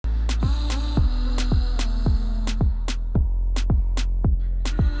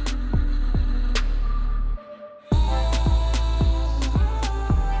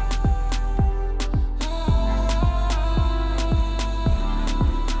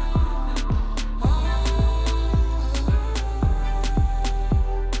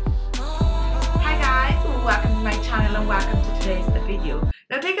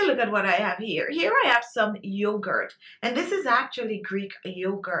at what I have here. Here I have some yogurt, and this is actually Greek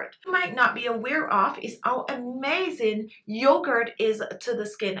yogurt. You might not be aware of is how amazing yogurt is to the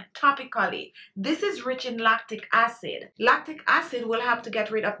skin topically. This is rich in lactic acid. Lactic acid will help to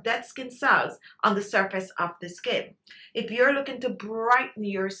get rid of dead skin cells on the surface of the skin. If you're looking to brighten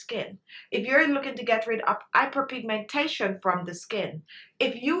your skin, if you're looking to get rid of hyperpigmentation from the skin,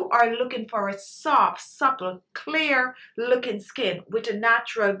 if you are looking for a soft, supple, clear looking skin with a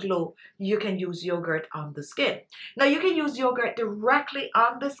natural glow, you can use yogurt on the skin. Now you can use yogurt directly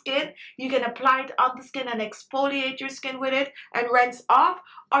on the skin. You can apply it on the skin and exfoliate your skin with it and rinse off,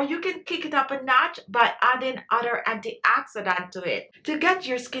 or you can kick it up a notch by adding other antioxidant to it to get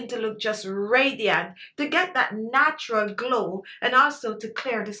your skin to look just radiant, to get that natural glow, and also to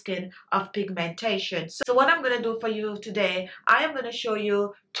clear the skin of pigmentation. So what I'm going to do for you today, I am going to show you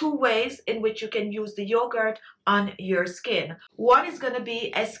 2 ways in which you can use the yogurt on your skin. One is going to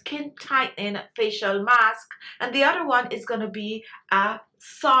be a skin tightening facial mask, and the other one is going to be a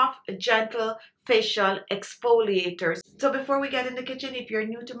soft, gentle facial exfoliator. So before we get in the kitchen, if you're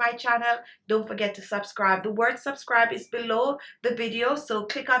new to my channel, don't forget to subscribe. The word subscribe is below the video, so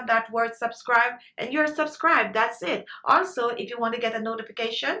click on that word subscribe and you're subscribed. That's it. Also, if you want to get a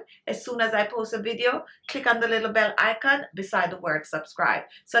notification as soon as I post a video, click on the little bell icon beside the word subscribe.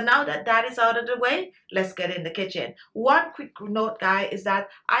 So now that that is out of the way, let's get in the kitchen. One quick note, guys, is that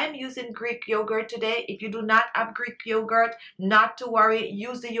I am using Greek yogurt today. If you do not have Greek yogurt, not to worry,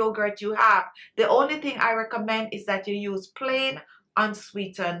 use the yogurt you have. The only thing I recommend is that you use plain,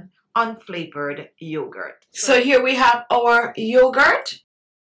 unsweetened, unflavored yogurt. So here we have our yogurt.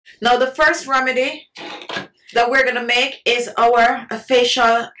 Now the first remedy that we're going to make is our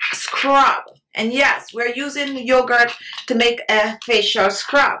facial scrub. And yes, we're using yogurt to make a facial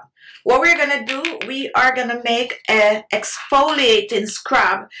scrub. What we're going to do, we are going to make an exfoliating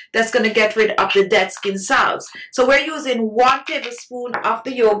scrub that's going to get rid of the dead skin cells. So we're using 1 tablespoon of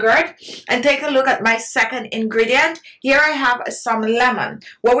the yogurt. And take a look at my second ingredient. Here I have some lemon.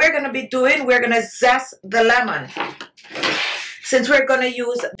 What we're going to be doing, we're going to zest the lemon, since we're going to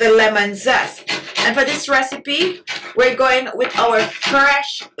use the lemon zest. And for this recipe, we're going with our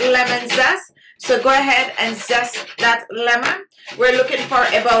fresh lemon zest. So go ahead and zest that lemon. We're looking for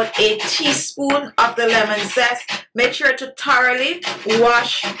about a teaspoon of the lemon zest. Make sure to thoroughly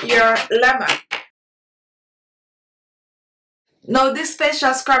wash your lemon. Now this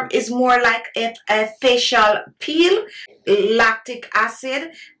facial scrub is more like a facial peel, lactic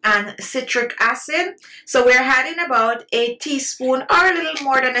acid and citric acid. So we're adding about a teaspoon or a little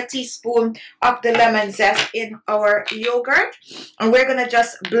more than a teaspoon of the lemon zest in our yogurt, and we're going to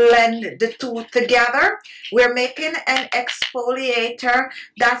just blend the 2 together. We're making an exfoliator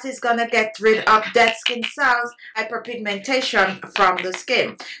that is going to get rid of dead skin cells, hyperpigmentation from the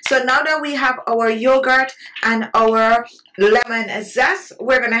skin. So now that we have our yogurt and our lemon zest,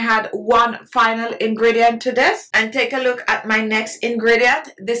 we're going to add 1 final ingredient to this. And take a look at my next ingredient.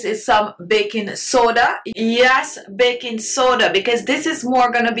 This is some baking soda. Yes, baking soda, because this is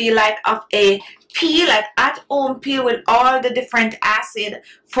more going to be like of a peel, like at home peel with all the different acid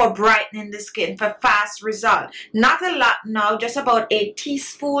for brightening the skin for fast result. Not a lot now, just about a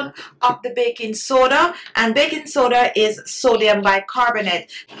teaspoon of the baking soda, and baking soda is sodium bicarbonate.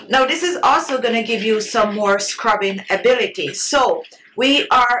 Now this is also going to give you some more scrubbing ability. So we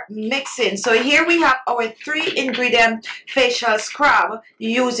are mixing. So here we have our 3 ingredient facial scrub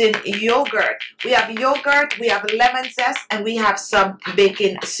using yogurt. We have yogurt, we have lemon zest, and we have some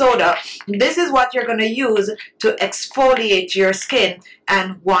baking soda. This is what you're going to use to exfoliate your skin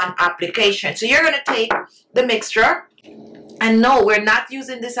and 1 application. So you're going to take the mixture. And no, we're not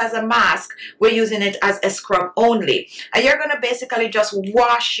using this as a mask. We're using it as a scrub only. And you're going to basically just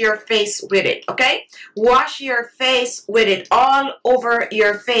wash your face with it, okay? Wash your face with it all over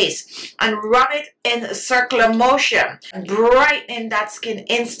your face and rub it in circular motion, brightening that skin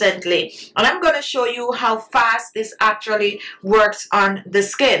instantly. And I'm going to show you how fast this actually works on the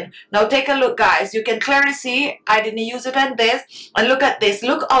skin. Now take a look, guys. You can clearly see I didn't use it on this. And look at this.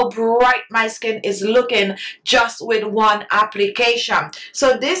 Look how bright my skin is looking just with 1 application.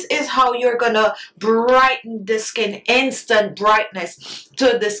 So this is how you're gonna brighten the skin, instant brightness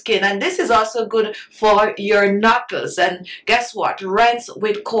to the skin. And this is also good for your knuckles. And guess what? Rinse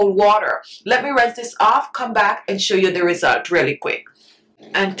with cold water. Let me rinse this off, come back and show you the result really quick.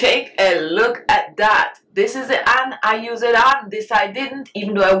 And take a look at that. This is it, and I use it on. This I didn't,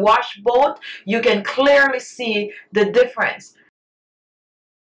 even though I washed both. You can clearly see the difference.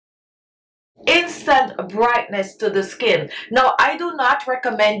 instant brightness to the skin. Now, I do not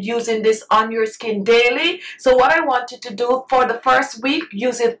recommend using this on your skin daily. So what I want you to do for the first week,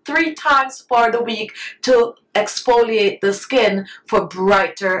 use it 3 times for the week to exfoliate the skin for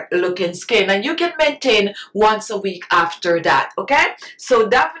brighter looking skin, and you can maintain once a week after that. Okay, so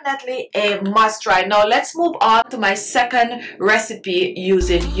definitely a must try. Now let's move on to my second recipe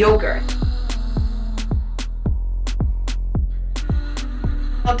using yogurt.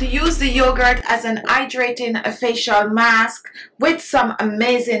 Now, to use the yogurt as an hydrating facial mask with some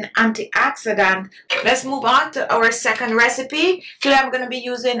amazing antioxidant, let's move on to our second recipe. Today I'm going to be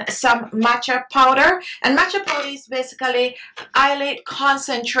using some matcha powder, and matcha powder is basically highly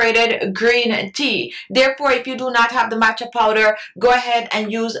concentrated green tea. Therefore, if you do not have the matcha powder, go ahead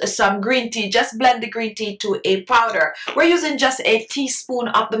and use some green tea. Just blend the green tea to a powder. We're using just a teaspoon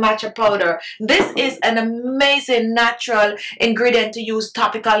of the matcha powder. This is an amazing natural ingredient to use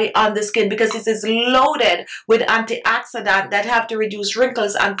topically on the skin because it is loaded with antioxidants that have to reduce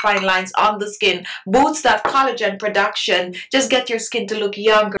wrinkles and fine lines on the skin, boost that collagen production, just get your skin to look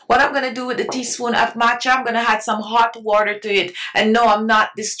younger. What I'm going to do with a teaspoon of matcha, I'm going to add some hot water to it, and no, I'm not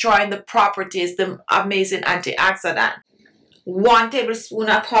destroying the properties, the amazing antioxidant. 1 tablespoon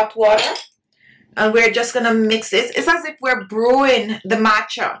of hot water, and we're just going to mix this. It's as if we're brewing the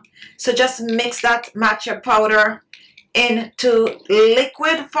matcha, so just mix that matcha powder into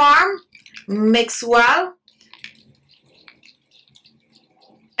liquid form, mix well,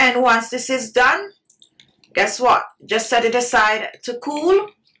 and once this is done, guess what? Just set it aside to cool.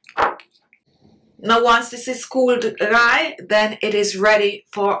 Now once this is cooled dry, then it is ready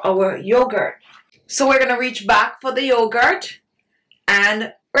for our yogurt. So we're going to reach back for the yogurt,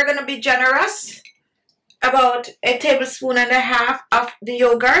 and we're going to be generous, about 1.5 tablespoons of the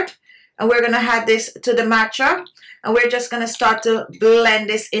yogurt, and we're going to add this to the matcha, and we're just going to start to blend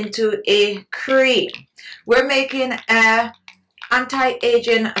this into a cream. We're making a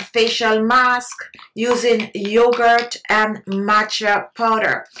anti-aging facial mask using yogurt and matcha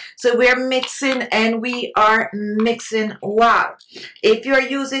powder. So we're mixing, and we are mixing well. If you're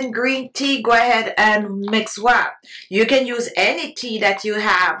using green tea, go ahead and mix well. You can use any tea that you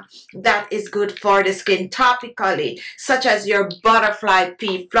have that is good for the skin topically, such as your butterfly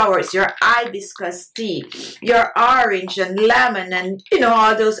pea flowers, your hibiscus tea, your orange and lemon, and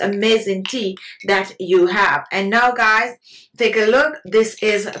all those amazing tea that you have. And now guys, take a look. This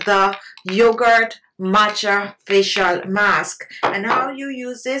is the yogurt matcha facial mask, and how you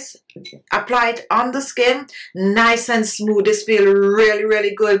use this: apply it on the skin, nice and smooth. This feels really,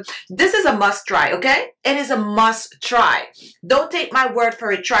 really good. This is a must try. Okay, it is a must try. Don't take my word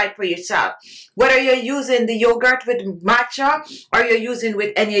for it, try it for yourself. Whether you're using the yogurt with matcha or you're using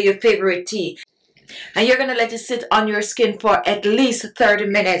with any of your favorite tea, and you're going to let it sit on your skin for at least 30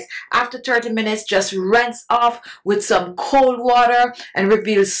 minutes. After 30 minutes, just rinse off with some cold water and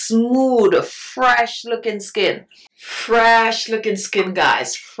reveal smooth, fresh looking skin. Fresh looking skin,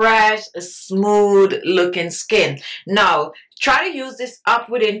 guys. Fresh, smooth looking skin. Now, try to use this up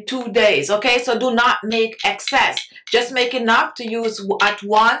within 2 days, okay? So do not make excess. Just make enough to use at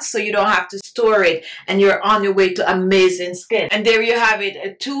once so you don't have to store it, and you're on your way to amazing skin. And there you have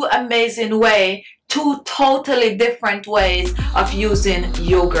it, 2 amazing ways, 2 totally different ways of using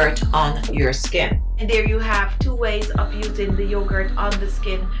yogurt on your skin. And there you have 2 ways of using the yogurt on the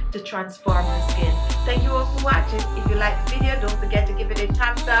skin to transform the skin. Thank you all for watching. If you like the video, don't forget to give it a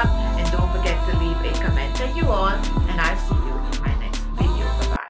thumbs up, and don't forget to leave a comment. Thank you all, and I'll see you.